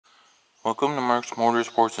Welcome to Mark's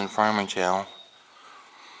Motorsports and Farming channel.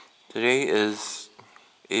 Today is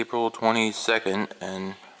April 22nd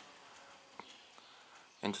and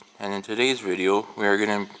in today's video we are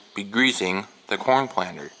going to be greasing the corn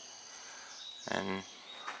planter. And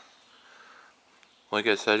like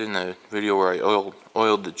I said in the video where I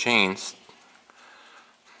oiled the chains,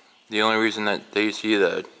 the only reason that they see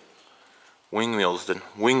the wing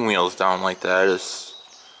wheels down like that is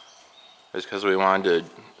because we wanted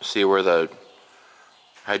to see where the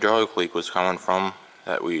hydraulic leak was coming from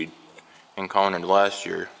that we encountered last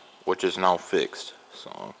year, which is now fixed.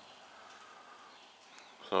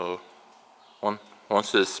 So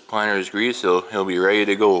once this planter is greased, he'll be ready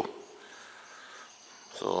to go.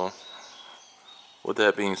 So with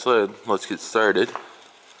that being said, let's get started.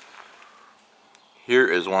 Here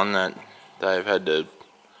is one that I've had to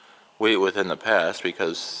wait with in the past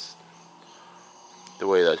because the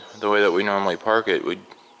way that we normally park it, we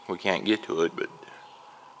can't get to it. But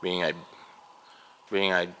being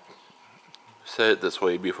I set it this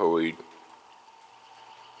way before we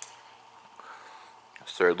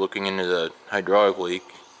started looking into the hydraulic leak,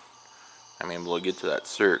 I'm able to get to that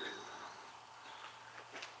circ.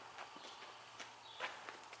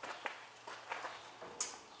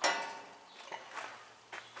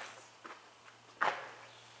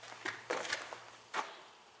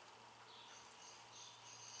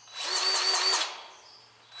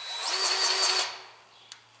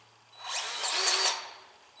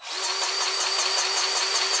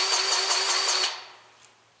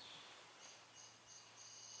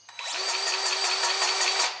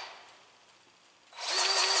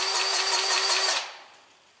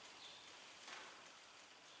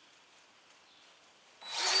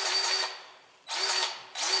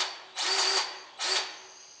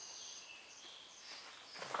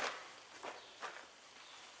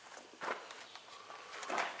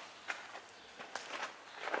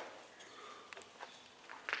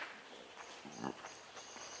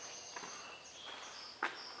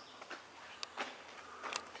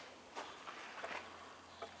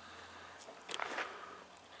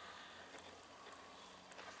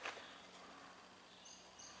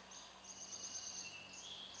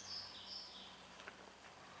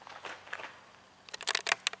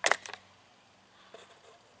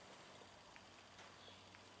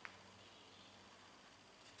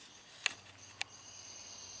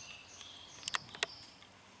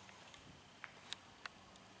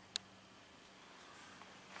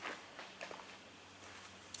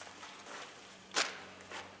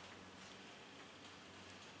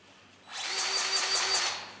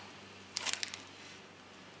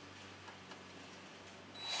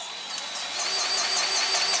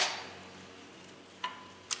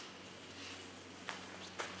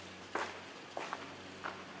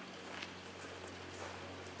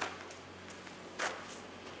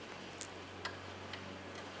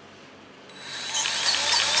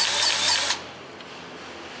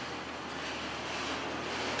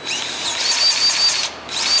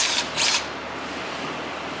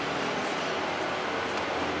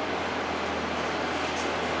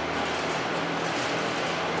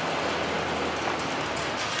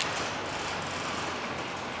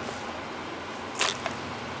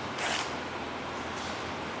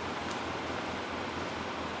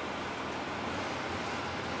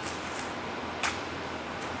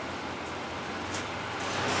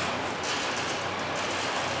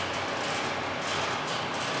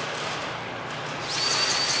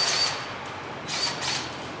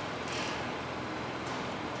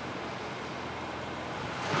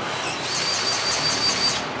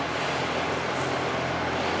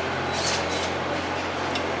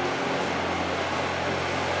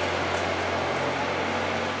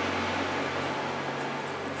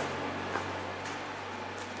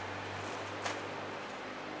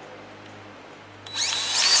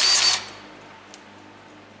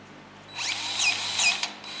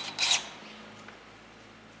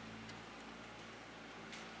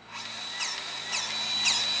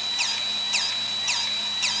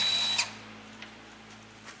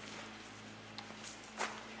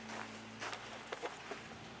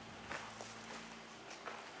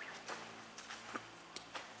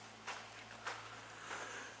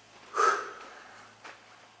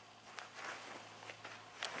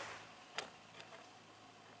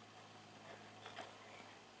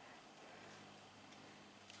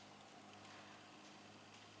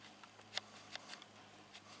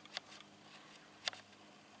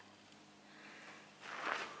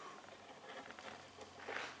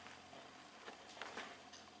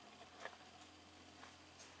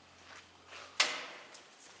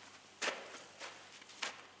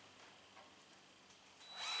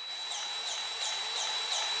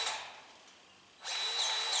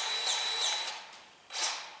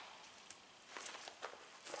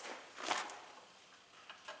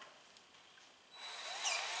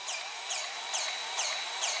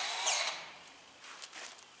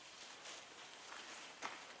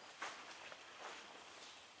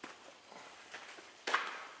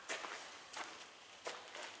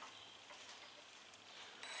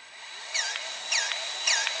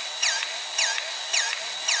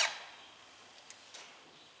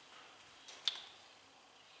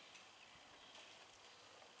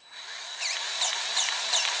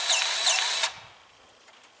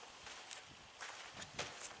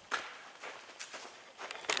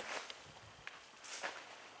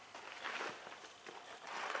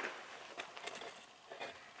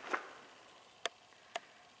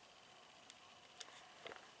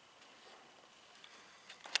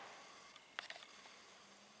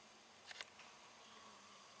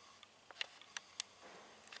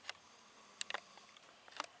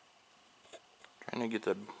 Trying to get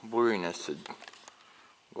the blurriness to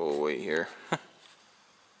go away here.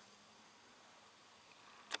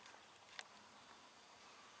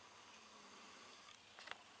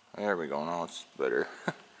 There we go, now it's better.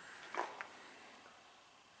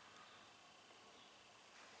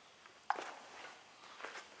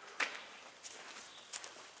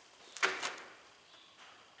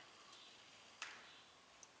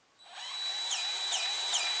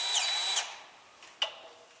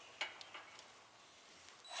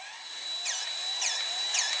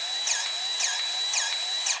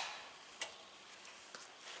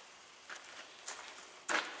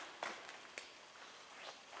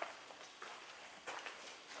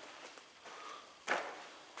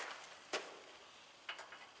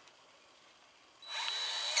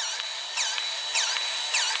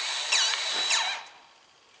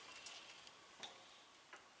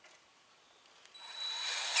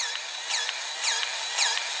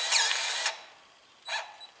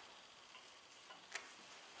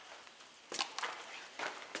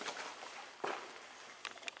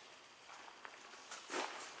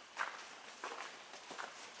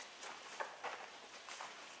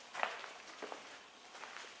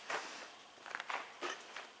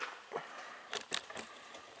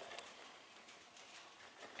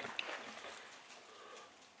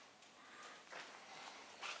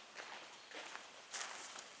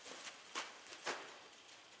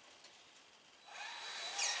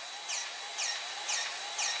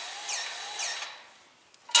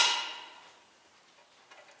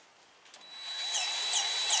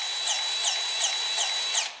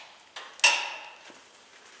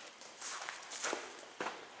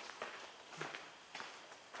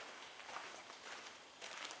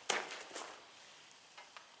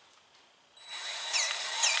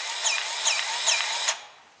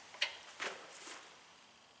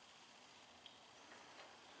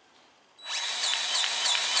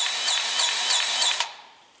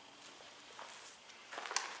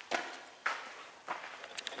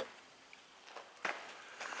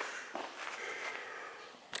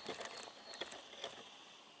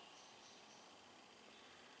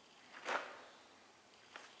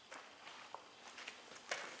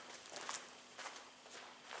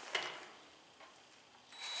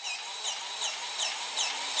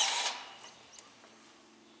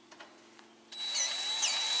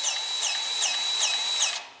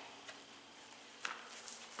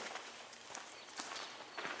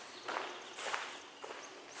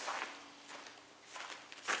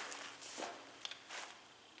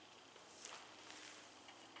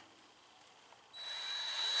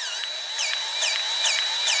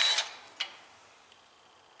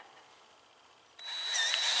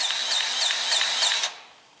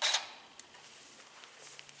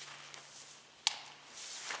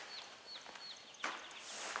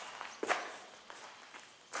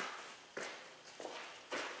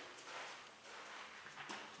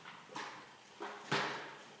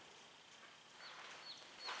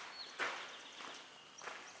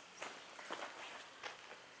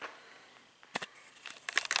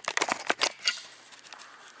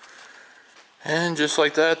 And just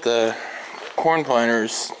like that, the corn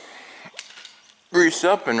planter's greased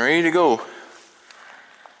up and ready to go.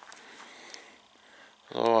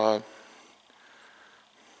 So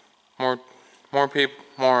more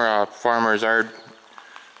farmers are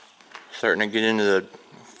starting to get into the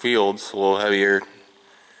fields a little heavier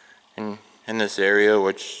in this area,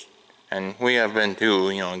 and we have been too,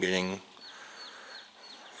 you know, getting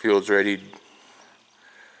fields ready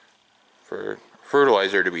for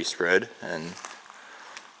fertilizer to be spread, and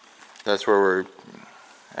that's where we're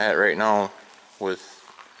at right now with,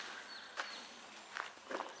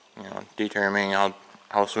 you know, determining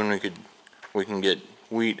how soon we can get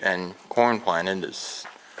wheat and corn planted.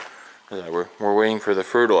 We're waiting for the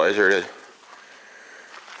fertilizer to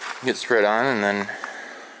get spread on, and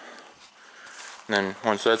then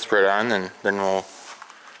once that's spread on, then we'll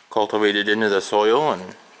cultivate it into the soil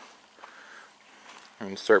and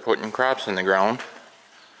start putting crops in the ground.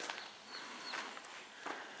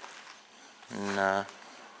 And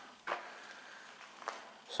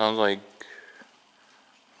sounds like,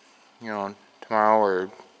 you know, tomorrow,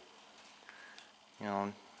 or, you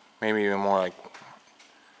know, maybe even more like,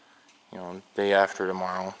 you know, day after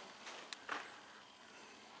tomorrow,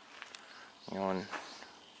 you know, and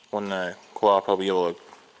when the co-op will be able to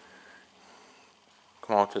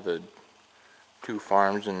come out to the two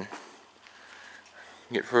farms and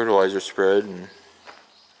get fertilizer spread.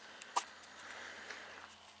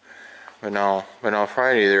 But now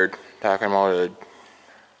Friday they're talking about a,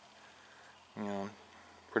 you know,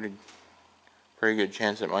 pretty good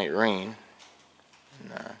chance it might rain.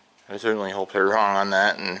 And I certainly hope they're wrong on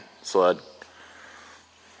that, and so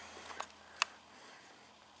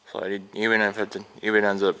even if it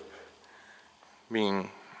ends up being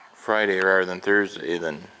Friday rather than Thursday,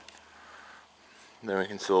 then we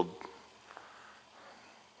can still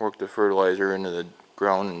work the fertilizer into the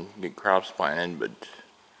ground and get crops planted.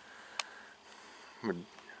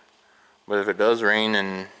 But if it does rain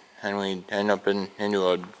and we end up into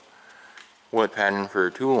a wet pattern for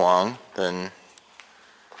too long, then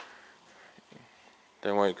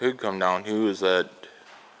what it could come down to is that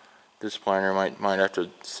this planter might have to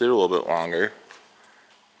sit a little bit longer,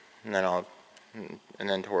 and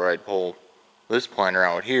then to where I'd pull this planter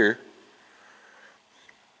out here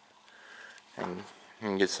and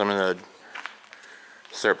get some of the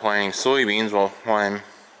start planting soybeans while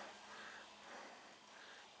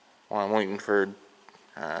I'm waiting for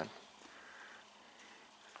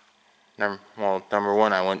number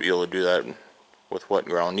one, I wouldn't be able to do that with wet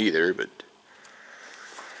ground either, but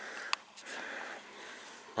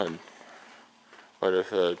if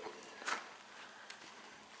the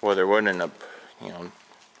weather would end up,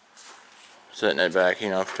 setting it back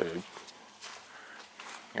enough to,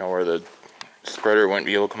 where the spreader wouldn't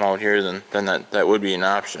be able to come out here, then that would be an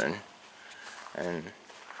option. And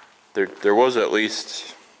there was at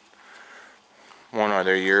least one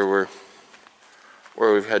other year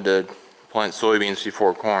where we've had to plant soybeans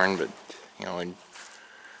before corn, but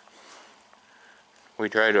we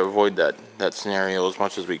try to avoid that scenario as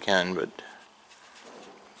much as we can, but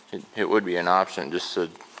it would be an option just to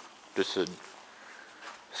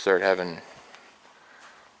start having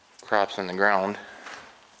crops in the ground,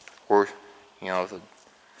 or if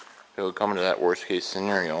it would come to that worst case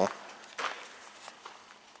scenario.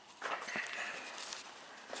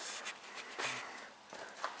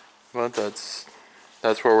 But that's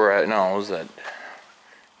where we're at now, is that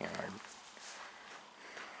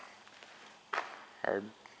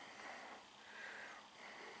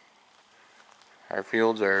our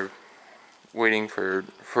fields are waiting for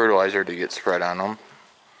fertilizer to get spread on them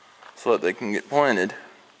so that they can get planted.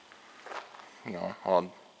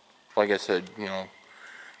 Like I said,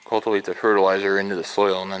 cultivate the fertilizer into the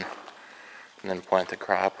soil and then plant the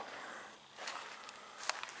crop.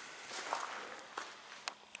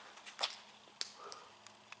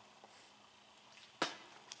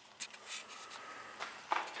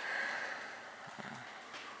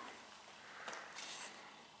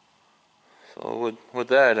 So with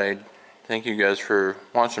that, I thank you guys for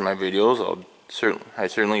watching my videos. I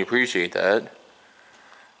certainly appreciate that.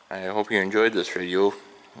 I hope you enjoyed this video,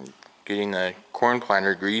 getting the corn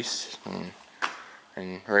planter greased and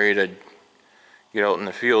ready to get out in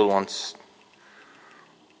the field once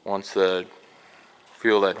the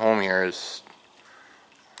field at home here is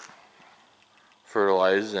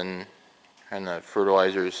fertilized and the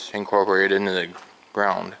fertilizer is incorporated into the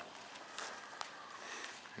ground.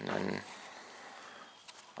 And then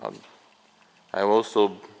I will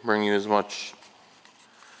still bring you as much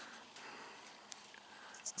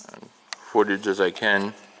footage as I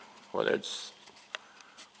can, whether it's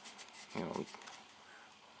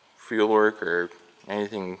field work or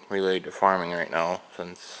anything related to farming right now,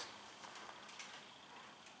 since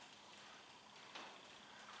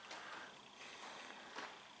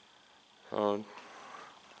so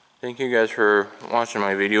thank you guys for watching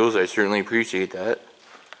my videos. I certainly appreciate that.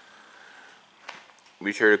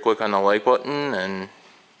 Be sure to click on the like button, and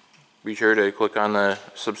be sure to click on the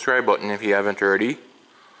subscribe button if you haven't already.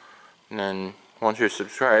 And then once you're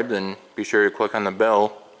subscribed, then be sure to click on the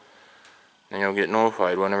bell, and you'll get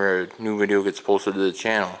notified whenever a new video gets posted to the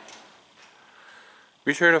channel.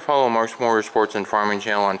 Be sure to follow Mark's Motorsports and Farming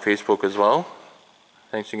channel on Facebook as well.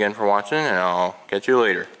 Thanks again for watching, and I'll catch you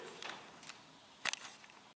later.